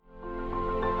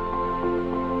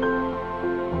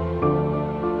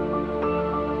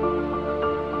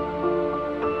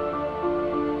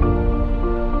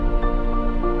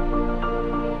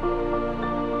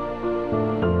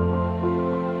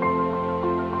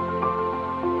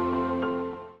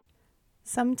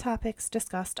Some topics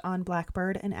discussed on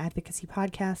Blackbird and Advocacy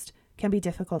Podcast can be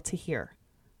difficult to hear.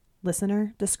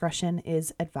 Listener discretion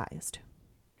is advised.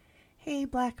 Hey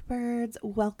Blackbirds,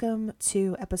 welcome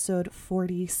to episode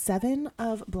 47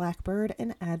 of Blackbird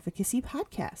and Advocacy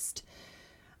Podcast.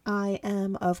 I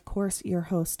am, of course, your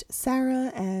host,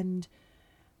 Sarah, and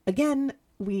again,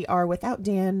 we are without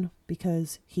Dan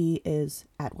because he is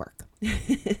at work.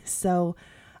 So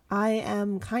I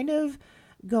am kind of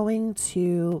going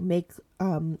to make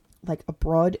like a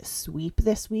broad sweep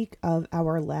this week of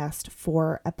our last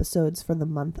 4 episodes for the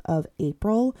month of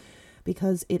April,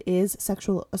 because it is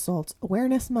Sexual Assault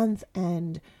Awareness Month,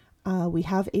 and we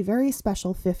have a very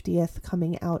special 50th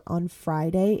coming out on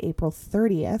Friday, April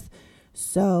 30th.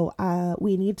 So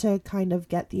we need to kind of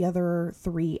get the other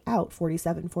 3 out,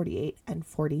 47, 48, and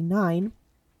 49.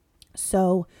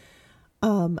 So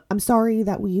I'm sorry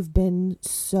that we've been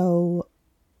so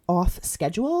off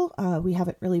schedule. We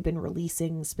haven't really been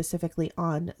releasing specifically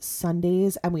on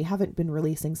Sundays, and we haven't been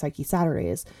releasing Psyche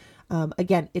Saturdays.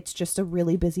 Again, it's just a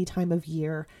really busy time of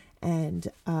year, and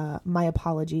my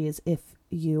apologies if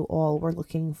you all were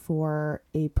looking for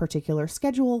a particular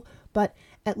schedule, but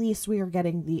at least we are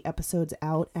getting the episodes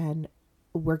out and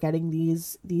we're getting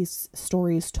these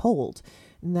stories told,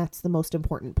 and that's the most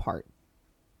important part.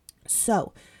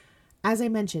 So, as I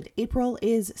mentioned, April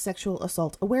is Sexual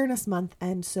Assault Awareness Month,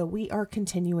 and so we are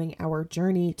continuing our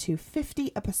journey to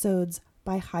 50 episodes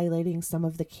by highlighting some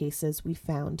of the cases we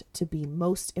found to be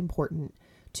most important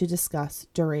to discuss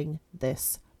during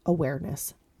this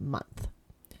awareness month.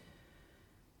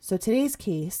 So today's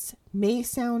case may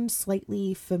sound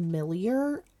slightly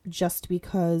familiar just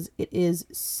because it is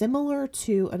similar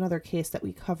to another case that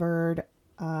we covered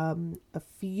a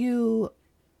few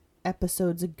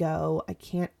episodes ago. I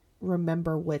can't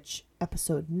remember which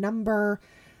episode number.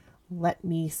 Let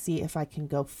me see if I can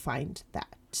go find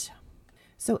that.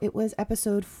 So it was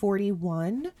episode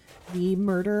 41, the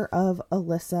murder of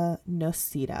Alyssa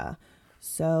Nocita.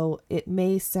 So it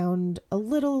may sound a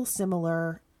little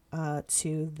similar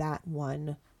to that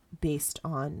one based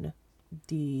on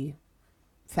the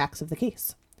facts of the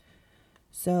case.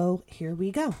 So here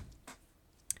we go.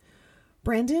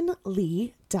 Brandon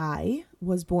Lee Dye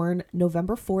was born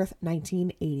November 4th,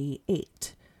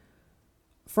 1988.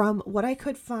 From what I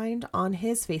could find on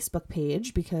his Facebook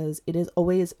page, because it is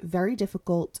always very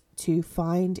difficult to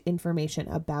find information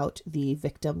about the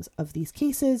victims of these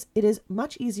cases, it is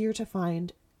much easier to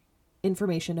find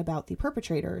information about the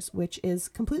perpetrators, which is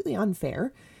completely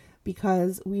unfair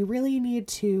because we really need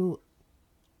to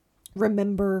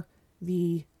remember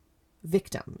the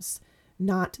victims,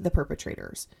 not the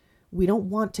perpetrators. We don't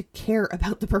want to care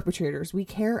about the perpetrators. We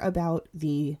care about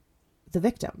the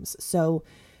victims. So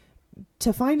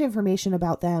to find information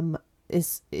about them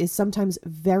is sometimes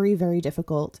very, very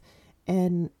difficult.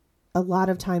 And a lot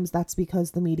of times that's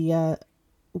because the media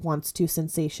wants to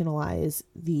sensationalize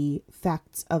the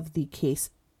facts of the case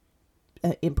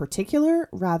in particular,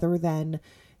 rather than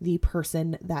the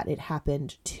person that it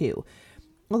happened to.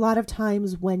 A lot of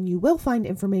times when you will find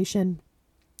information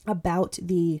about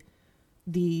the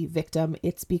victim,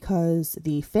 it's because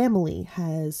the family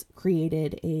has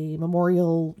created a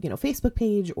memorial, Facebook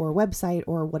page or website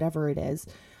or whatever it is.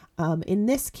 In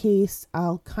this case,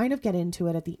 I'll kind of get into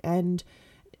it at the end.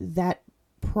 That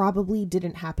probably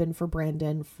didn't happen for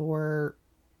Brandon for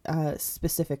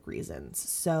specific reasons.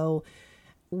 So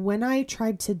when I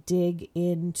tried to dig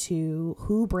into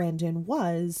who Brandon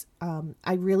was,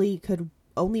 I really could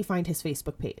only find his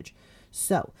Facebook page.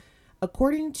 So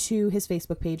according to his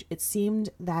Facebook page, it seemed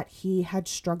that he had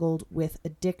struggled with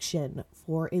addiction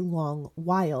for a long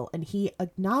while, and he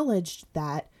acknowledged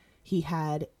that he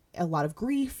had a lot of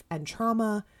grief and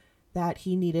trauma that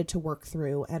he needed to work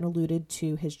through, and alluded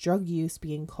to his drug use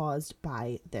being caused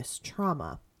by this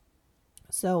trauma.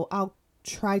 So I'll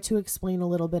try to explain a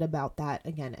little bit about that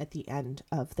again at the end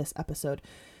of this episode.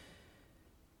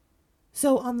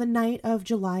 So on the night of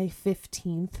July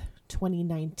 15th,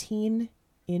 2019,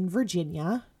 in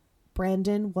Virginia,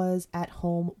 Brandon was at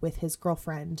home with his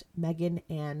girlfriend, Megan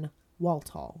Ann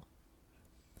Waltall.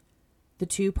 The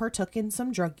two partook in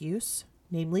some drug use,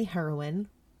 namely heroin,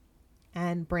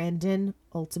 and Brandon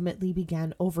ultimately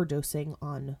began overdosing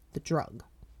on the drug.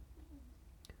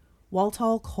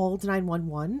 Waltall called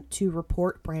 911 to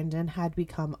report Brandon had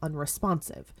become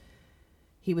unresponsive.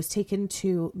 He was taken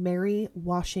to Mary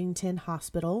Washington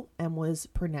Hospital and was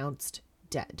pronounced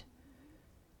dead.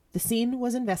 The scene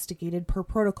was investigated per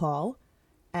protocol,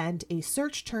 and a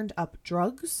search turned up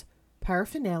drugs,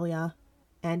 paraphernalia,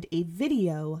 and a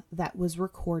video that was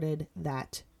recorded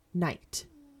that night.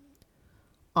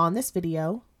 On this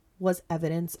video was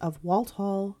evidence of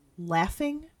Waltall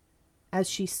laughing as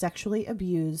she sexually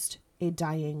abused a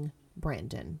dying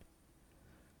Brandon.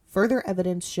 Further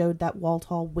evidence showed that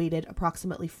Walthall waited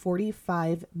approximately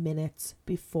 45 minutes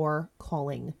before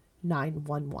calling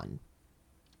 911.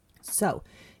 So,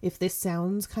 if this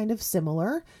sounds kind of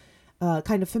similar,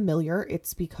 kind of familiar,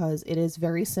 it's because it is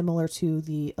very similar to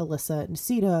the Alyssa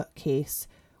Nicita case,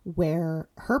 where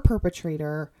her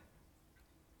perpetrator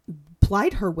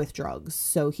plied her with drugs.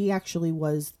 So he actually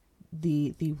was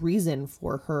the reason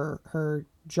for her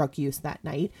drug use that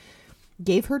night.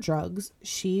 Gave her drugs.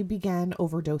 She began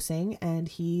overdosing, and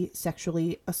he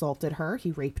sexually assaulted her.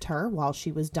 He raped her while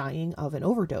she was dying of an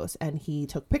overdose, and he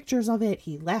took pictures of it.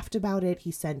 He laughed about it. He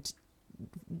sent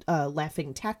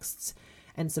laughing texts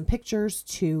and some pictures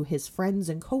to his friends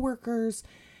and coworkers,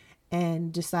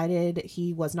 and decided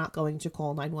he was not going to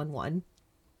call 911.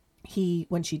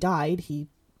 When she died, he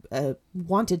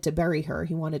wanted to bury her.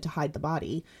 He wanted to hide the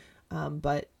body,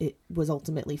 but it was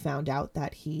ultimately found out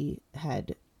that he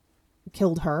had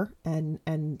killed her and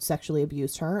sexually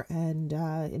abused her,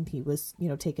 and he was,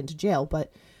 taken to jail.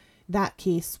 But that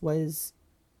case was,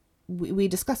 we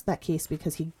discussed that case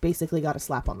because he basically got a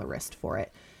slap on the wrist for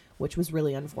it, which was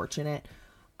really unfortunate.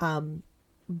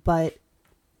 But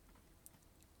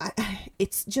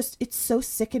it's so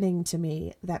sickening to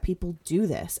me that people do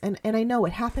this. And I know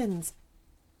it happens,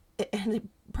 and it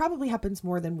probably happens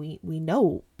more than we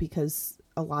know, because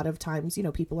a lot of times,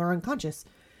 people are unconscious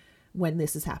when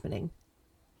this is happening.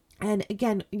 And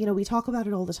again, we talk about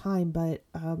it all the time, but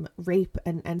rape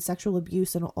and sexual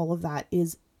abuse and all of that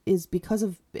is because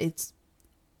of it's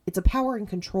a power and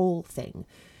control thing.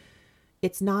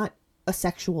 It's not a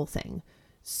sexual thing.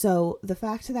 So the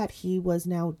fact that he was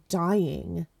now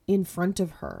dying in front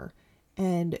of her,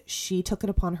 and she took it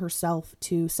upon herself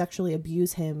to sexually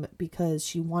abuse him because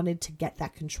she wanted to get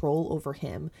that control over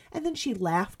him, and then she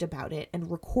laughed about it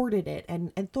and recorded it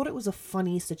and thought it was a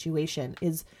funny situation,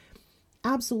 is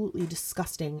absolutely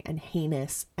disgusting and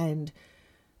heinous. And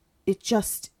it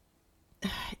just,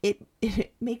 it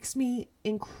makes me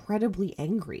incredibly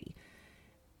angry.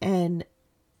 And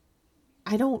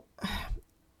I don't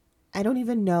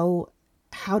even know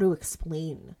how to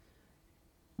explain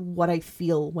what I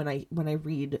feel when I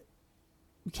read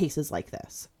cases like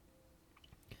this.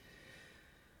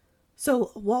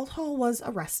 So Walthall was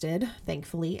arrested,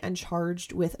 thankfully, and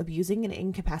charged with abusing an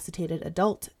incapacitated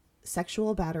adult,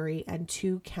 sexual battery, and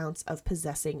 2 counts of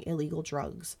possessing illegal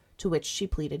drugs, to which she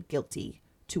pleaded guilty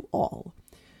to all.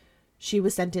 She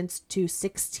was sentenced to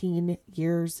 16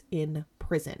 years in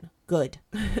prison. Good.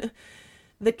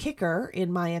 The kicker,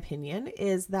 in my opinion,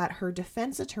 is that her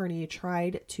defense attorney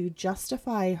tried to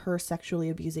justify her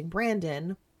sexually abusing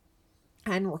Brandon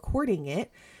and recording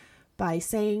it by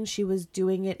saying she was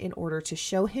doing it in order to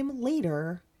show him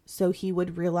later so he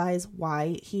would realize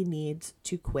why he needs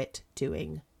to quit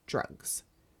doing drugs.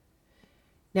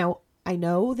 Now, I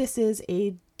know this is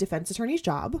a defense attorney's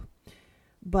job,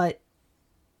 but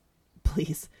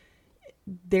please,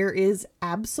 there is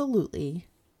absolutely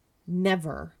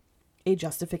never a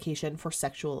justification for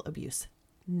sexual abuse.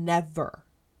 Never.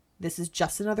 This is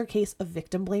just another case of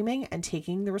victim blaming and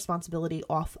taking the responsibility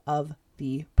off of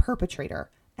the perpetrator,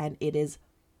 and it is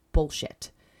bullshit.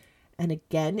 And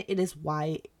again, it is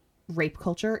why rape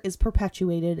culture is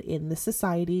perpetuated in the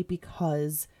society,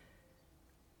 because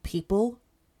people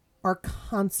are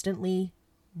constantly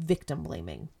victim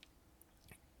blaming.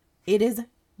 It is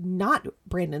not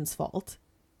Brandon's fault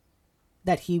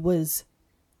that he was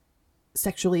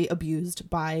sexually abused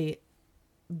by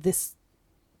this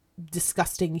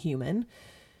disgusting human.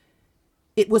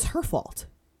 It was her fault.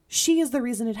 She is the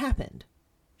reason it happened.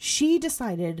 She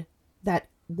decided that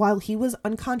while he was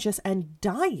unconscious and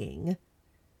dying,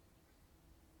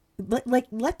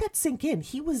 let that sink in.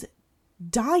 He was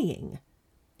dying.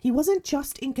 He wasn't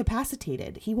just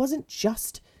incapacitated. He wasn't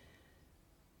just,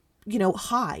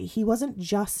 high. He wasn't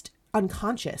just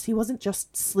unconscious. He wasn't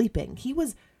just sleeping. He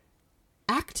was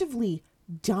actively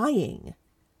dying.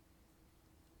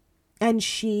 And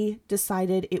she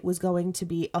decided it was going to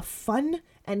be a fun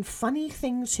and funny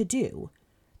thing to do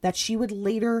that she would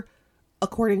later,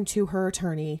 according to her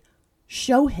attorney,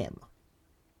 show him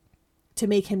to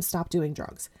make him stop doing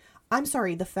drugs. I'm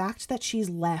sorry, the fact that she's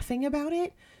laughing about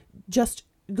it just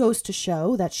goes to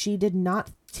show that she did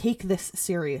not take this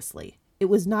seriously. It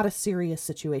was not a serious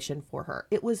situation for her.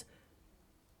 It was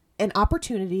an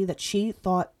opportunity that she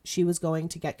thought she was going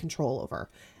to get control over.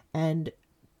 And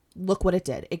look what it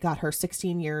did. It got her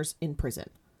 16 years in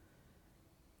prison.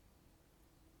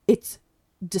 It's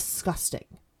disgusting.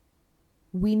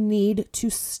 We need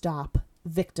to stop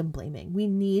victim blaming. We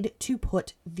need to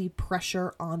put the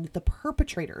pressure on the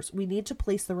perpetrators. We need to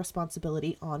place the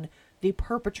responsibility on the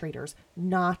perpetrators,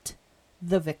 not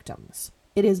the victims.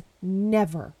 It is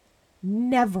never,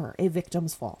 never a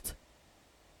victim's fault.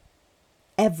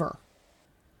 Ever.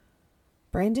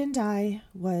 Brandon Dye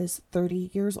was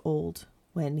 30 years old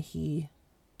when he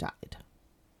died.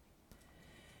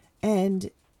 And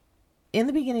in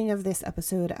the beginning of this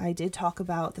episode, I did talk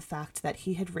about the fact that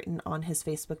he had written on his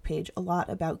Facebook page a lot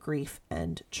about grief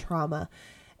and trauma.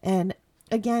 And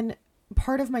again,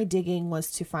 part of my digging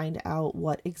was to find out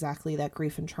what exactly that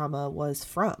grief and trauma was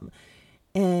from.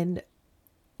 And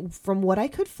from what I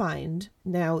could find,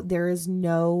 now there is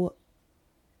no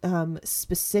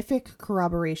specific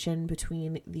corroboration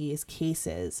between these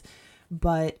cases,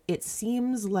 but it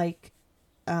seems like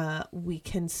we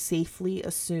can safely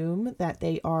assume that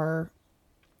they are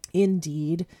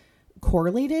indeed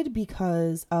correlated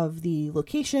because of the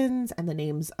locations and the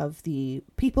names of the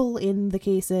people in the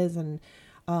cases and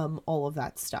all of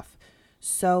that stuff.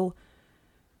 So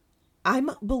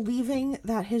I'm believing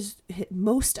that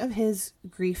most of his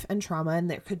grief and trauma,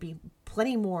 and there could be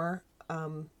plenty more,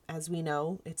 as we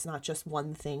know, it's not just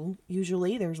one thing.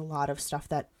 Usually there's a lot of stuff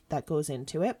that goes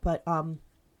into it, but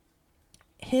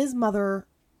his mother,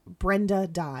 Brenda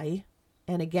Dye,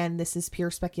 and again, this is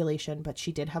pure speculation, but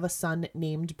she did have a son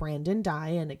named Brandon Dye.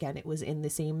 And again, it was in the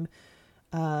same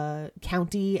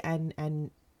county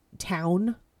and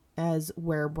town as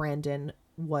where Brandon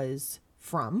was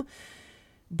from.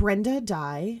 Brenda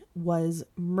Dye was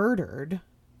murdered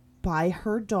by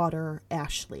her daughter,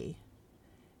 Ashley.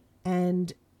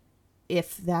 And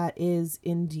if that is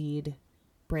indeed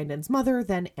Brandon's mother,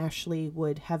 then Ashley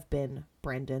would have been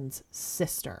Brandon's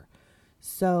sister.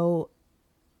 So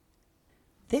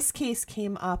this case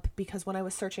came up because when I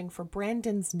was searching for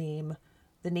Brandon's name,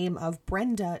 the name of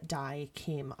Brenda Dye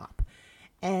came up.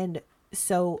 And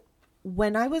so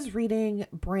when I was reading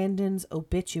Brandon's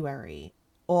obituary,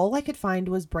 all I could find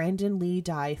was Brandon Lee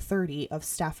Dye, 30, of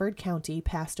Stafford County,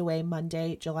 passed away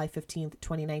Monday, July 15th,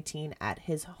 2019 at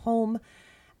his home.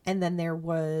 And then there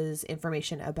was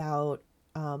information about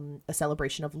a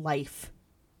celebration of life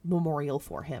memorial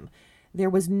for him. There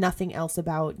was nothing else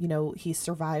about, he's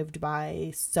survived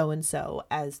by so-and-so,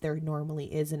 as there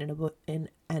normally is in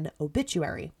an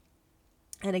obituary.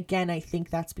 And again, I think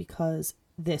that's because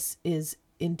this is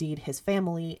indeed his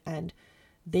family and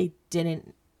they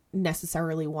didn't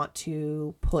necessarily want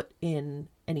to put in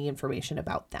any information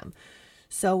about them.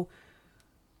 So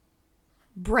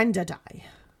Brenda Dye,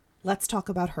 let's talk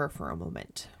about her for a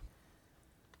moment.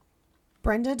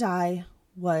 Brenda Dye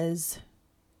was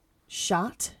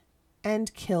shot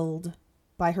and killed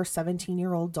by her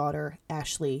 17-year-old daughter,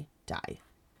 Ashley Dye.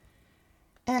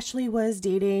 Ashley was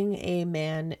dating a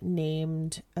man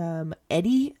named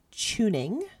Eddie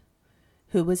Tuning,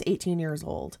 who was 18 years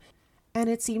old. And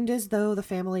it seemed as though the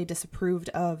family disapproved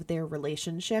of their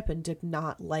relationship and did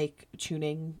not like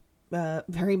Tuning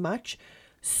very much.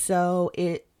 So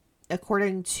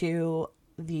according to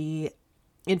the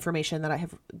information that I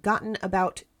have gotten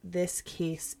about this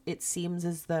case, it seems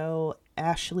as though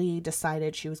Ashley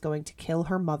decided she was going to kill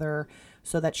her mother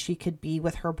so that she could be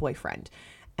with her boyfriend.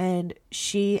 And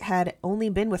she had only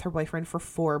been with her boyfriend for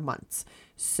 4 months.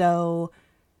 So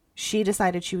she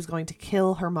decided she was going to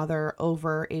kill her mother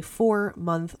over a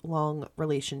 4-month-long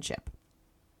relationship.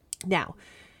 Now,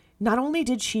 not only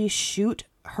did she shoot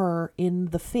her in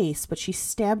the face, but she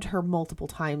stabbed her multiple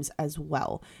times as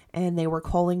well. And they were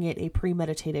calling it a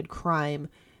premeditated crime,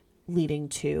 leading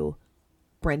to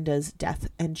Brenda's death.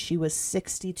 And she was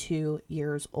 62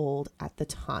 years old at the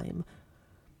time.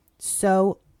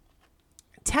 So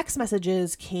text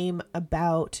messages came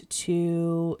about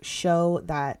to show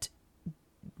that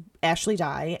Ashley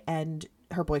Dye and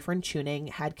her boyfriend Tuning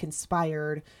had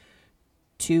conspired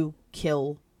to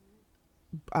kill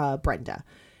Brenda.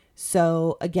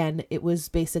 So again, it was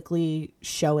basically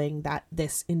showing that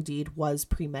this indeed was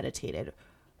premeditated.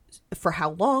 For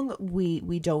how long,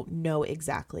 we don't know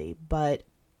exactly, but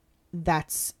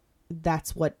that's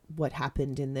what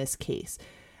happened in this case.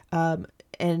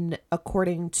 And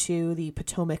according to the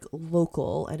Potomac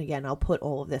Local, and again, I'll put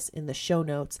all of this in the show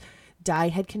notes, Dye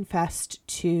had confessed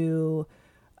to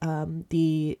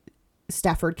the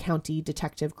Stafford County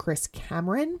Detective Chris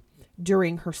Cameron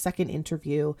during her second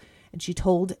interview, and she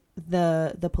told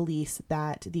the police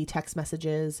that the text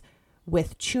messages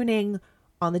with Tuning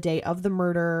on the day of the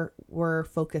murder were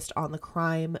focused on the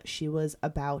crime she was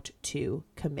about to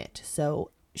commit.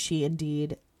 So she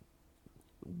indeed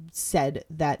said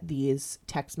that these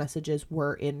text messages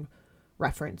were in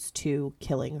reference to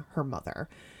killing her mother.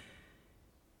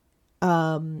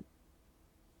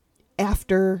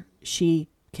 After she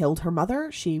killed her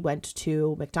mother, she went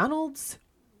to McDonald's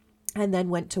and then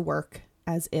went to work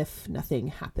as if nothing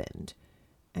happened.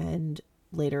 And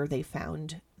later they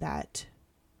found that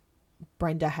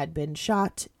Brenda had been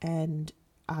shot, and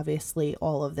obviously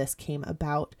all of this came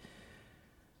about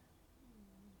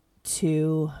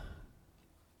to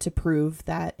prove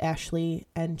that Ashley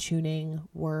and Chewning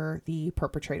were the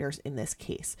perpetrators in this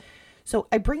case. So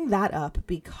I bring that up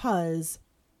because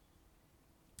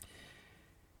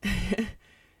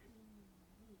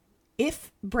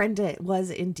if Brenda was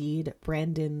indeed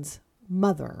Brandon's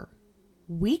mother,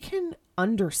 we can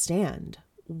understand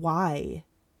why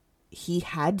he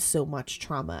had so much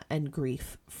trauma and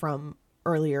grief from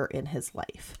earlier in his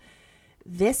life.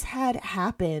 This had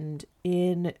happened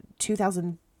in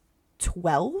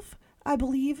 2012, I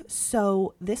believe.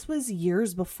 So this was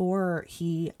years before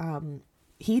he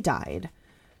died.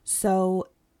 So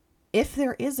if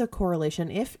there is a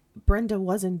correlation, if Brenda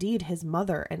was indeed his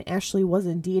mother and Ashley was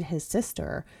indeed his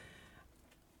sister,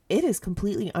 it is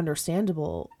completely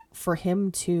understandable for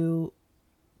him to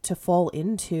fall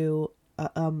into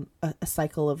a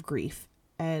cycle of grief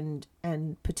and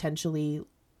potentially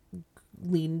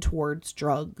lean towards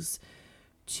drugs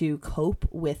to cope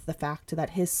with the fact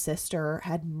that his sister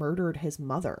had murdered his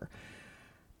mother.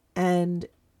 And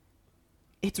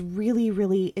it's really,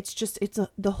 really,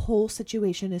 the whole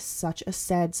situation is such a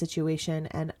sad situation.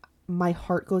 And my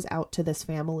heart goes out to this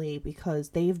family because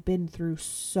they've been through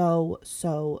so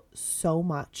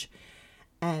much.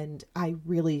 And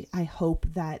I hope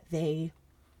that they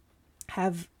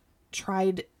have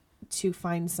tried to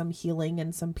find some healing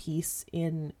and some peace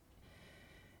in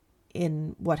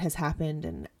what has happened.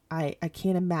 And I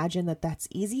can't imagine that that's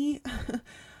easy.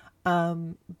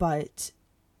 But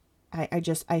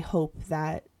I hope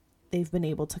that they've been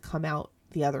able to come out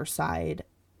the other side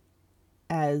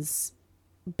as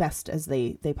best as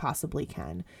they possibly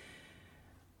can.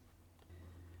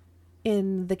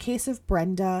 In the case of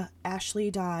Brenda,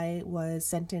 Ashley Dye was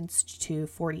sentenced to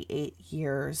 48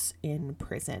 years in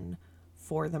prison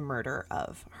for the murder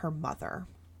of her mother.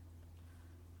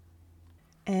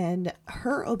 And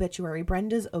her obituary,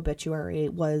 Brenda's obituary,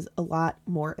 was a lot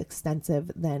more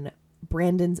extensive than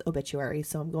Brandon's obituary,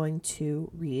 so I'm going to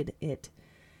read it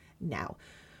now.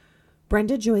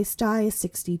 Brenda Joyce Dye,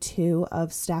 62,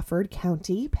 of Stafford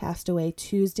County, passed away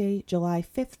Tuesday, July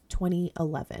 5th,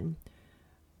 2011.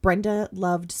 Brenda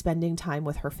loved spending time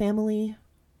with her family.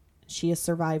 She is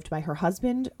survived by her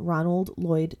husband, Ronald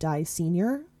Lloyd Dye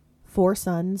Sr., 4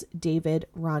 sons, David,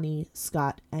 Ronnie,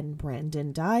 Scott, and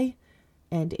Brandon Dye,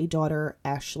 and a daughter,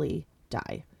 Ashley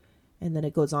Dye. And then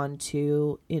it goes on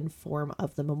to inform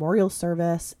of the memorial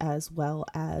service as well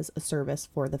as a service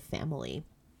for the family.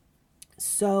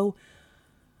 So,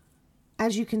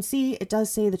 as you can see, it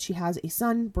does say that she has a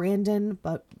son, Brandon,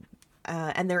 but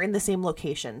and they're in the same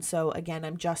location. So again,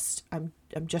 I'm just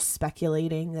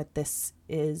speculating that this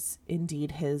is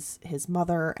indeed his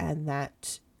mother, and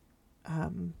that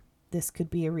this could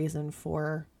be a reason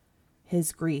for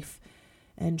his grief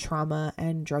and trauma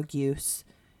and drug use.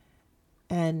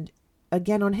 And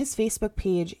again, on his Facebook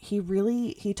page,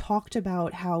 he talked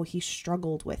about how he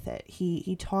struggled with it.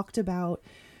 He talked about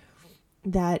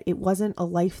that it wasn't a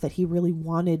life that he really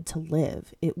wanted to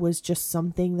live. It was just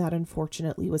something that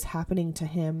unfortunately was happening to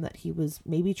him that he was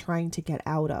maybe trying to get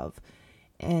out of.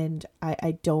 And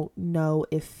I don't know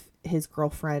if his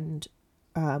girlfriend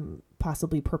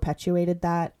possibly perpetuated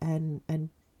that and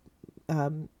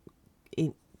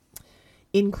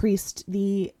increased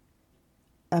the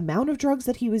amount of drugs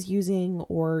that he was using,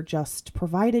 or just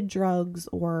provided drugs,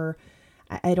 or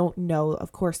I don't know.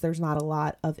 Of course, there's not a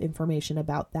lot of information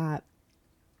about that.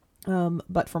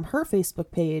 But from her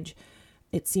Facebook page,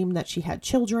 it seemed that she had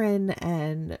children,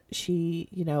 and she,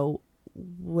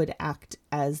 would act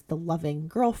as the loving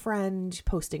girlfriend,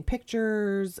 posting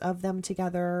pictures of them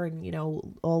together and,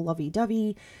 all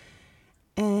lovey-dovey.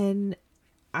 And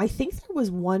I think there was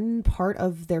one part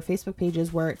of their Facebook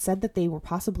pages where it said that they were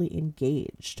possibly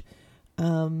engaged.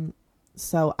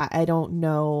 So I don't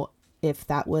know if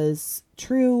that was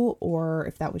true or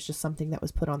if that was just something that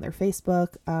was put on their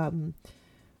Facebook.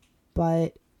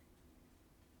 But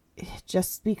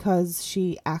just because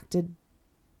she acted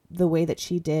the way that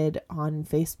she did on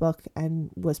Facebook and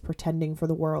was pretending for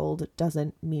the world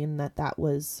doesn't mean that that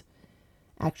was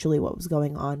actually what was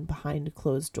going on behind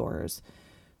closed doors.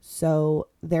 So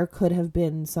there could have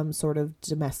been some sort of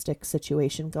domestic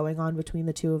situation going on between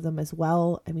the two of them as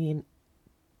well. I mean,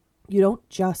 you don't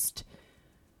just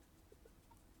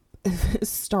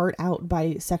start out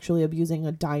by sexually abusing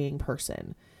a dying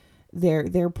person.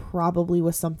 There probably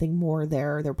was something more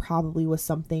there. There probably was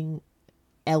something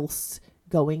else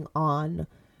going on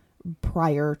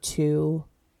prior to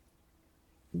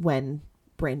when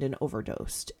Brandon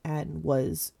overdosed and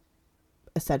was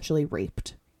essentially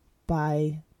raped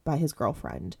by his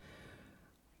girlfriend.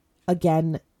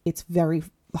 Again, it's very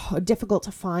difficult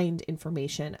to find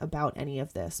information about any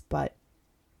of this, but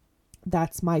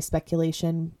that's my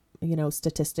speculation.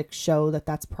 Statistics show that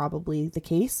that's probably the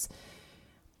case.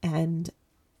 And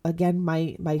again,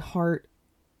 my heart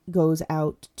goes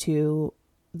out to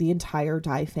the entire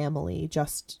Dye family,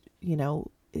 just,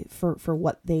 for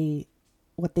what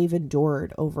they've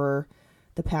endured over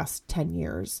the past 10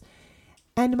 years.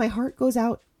 And my heart goes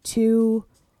out to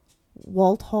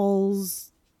Walt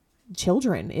Hall's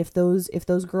children. If those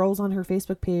girls on her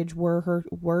Facebook page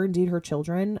were indeed her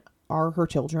children, are her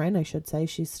children, I should say,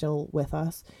 she's still with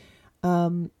us,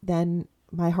 then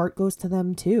my heart goes to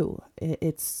them too.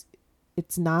 It's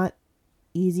not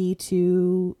easy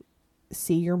to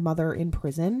see your mother in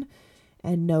prison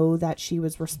and know that she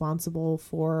was responsible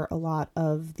for a lot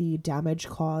of the damage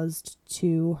caused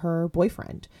to her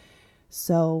boyfriend.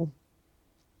 So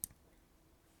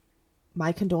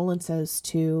my condolences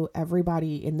to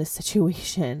everybody in this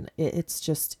situation. It's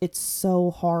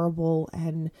so horrible,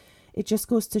 and it just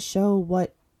goes to show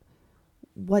what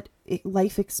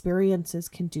life experiences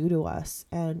can do to us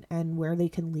and where they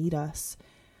can lead us.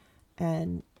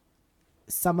 And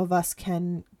some of us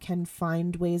can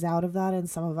find ways out of that, and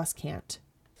some of us can't.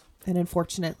 And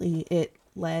unfortunately, it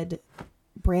led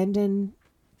Brandon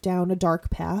down a dark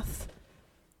path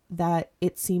that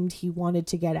it seemed he wanted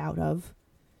to get out of.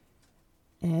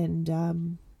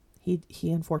 And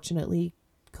he unfortunately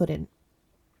couldn't.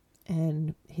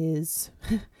 And his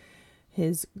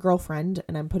girlfriend,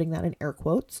 and I'm putting that in air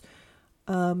quotes,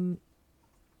 didn't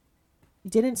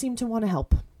seem to want to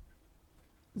help.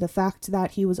 The fact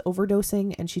that he was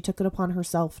overdosing and she took it upon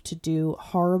herself to do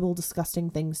horrible, disgusting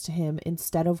things to him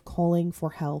instead of calling for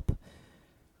help,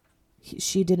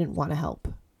 she didn't want to help.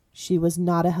 She was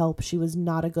not a help. She was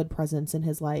not a good presence in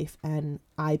his life. And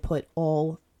I put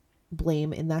all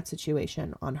blame in that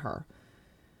situation on her.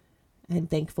 And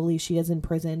thankfully she is in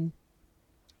prison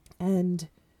and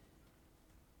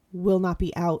will not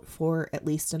be out for at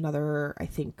least another, I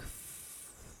think,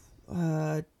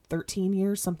 13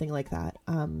 years, something like that.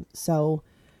 So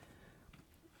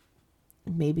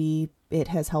maybe it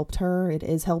has helped her. It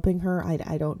is helping her.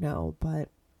 I don't know, but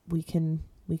we can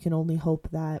only hope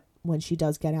that when she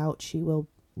does get out, she will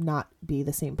not be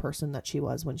the same person that she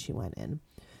was when she went in.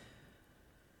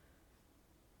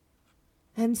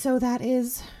 And so that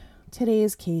is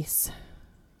today's case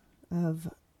of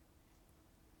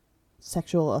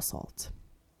sexual assault.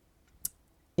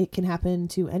 It can happen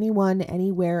to anyone,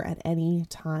 anywhere, at any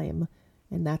time.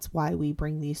 And that's why we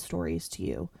bring these stories to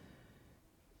you.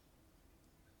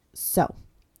 So,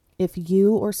 if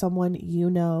you or someone you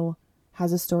know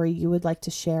has a story you would like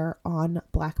to share on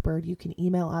Blackbird, you can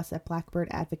email us at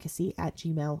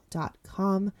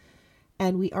blackbirdadvocacy@gmail.com.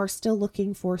 And we are still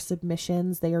looking for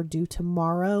submissions. They are due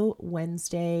tomorrow,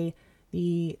 Wednesday,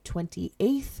 the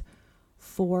 28th,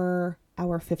 for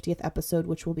our 50th episode,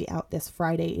 which will be out this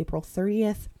Friday, April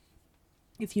 30th.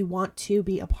 If you want to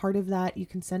be a part of that, you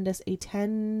can send us a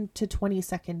 10 to 20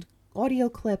 second audio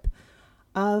clip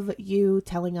of you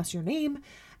telling us your name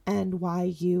and why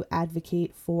you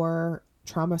advocate for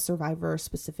trauma survivors,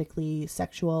 specifically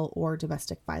sexual or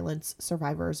domestic violence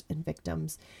survivors and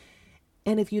victims.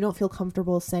 And if you don't feel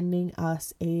comfortable sending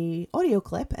us an audio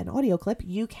clip,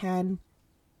 you can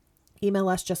email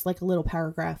us just like a little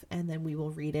paragraph, and then we will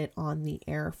read it on the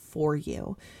air for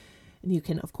you. And you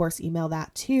can, of course, email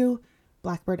that to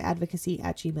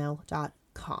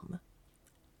blackbirdadvocacy@gmail.com.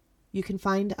 You can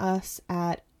find us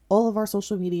at all of our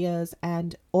social medias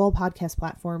and all podcast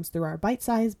platforms through our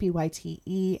bite-size,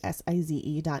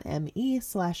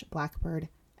 BYTESIZE.me/Blackbird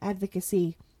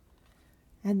Advocacy.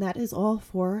 And that is all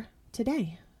for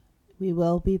today. We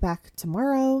will be back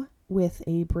tomorrow with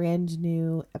a brand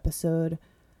new episode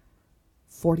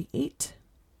 48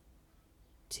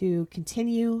 to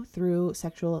continue through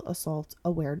Sexual Assault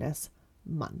Awareness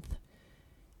Month.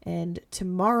 And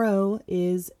tomorrow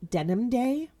is Denim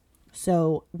Day.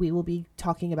 So we will be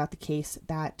talking about the case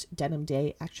that Denim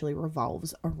Day actually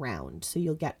revolves around. So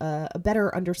you'll get a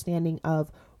better understanding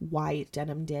of why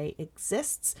Denim Day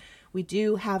exists. We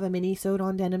do have a mini-sode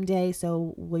on Denim Day,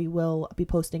 so we will be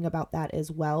posting about that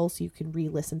as well. So you can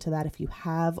re-listen to that if you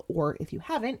have, or if you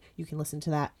haven't, you can listen to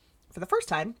that for the first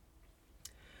time.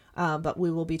 But we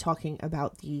will be talking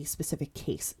about the specific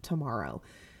case tomorrow.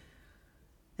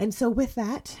 And so with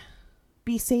that,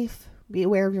 be safe. Be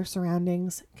aware of your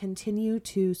surroundings, continue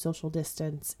to social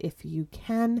distance if you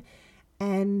can,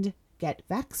 and get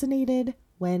vaccinated,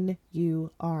 when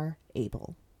you are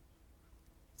able.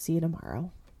 See you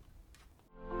tomorrow.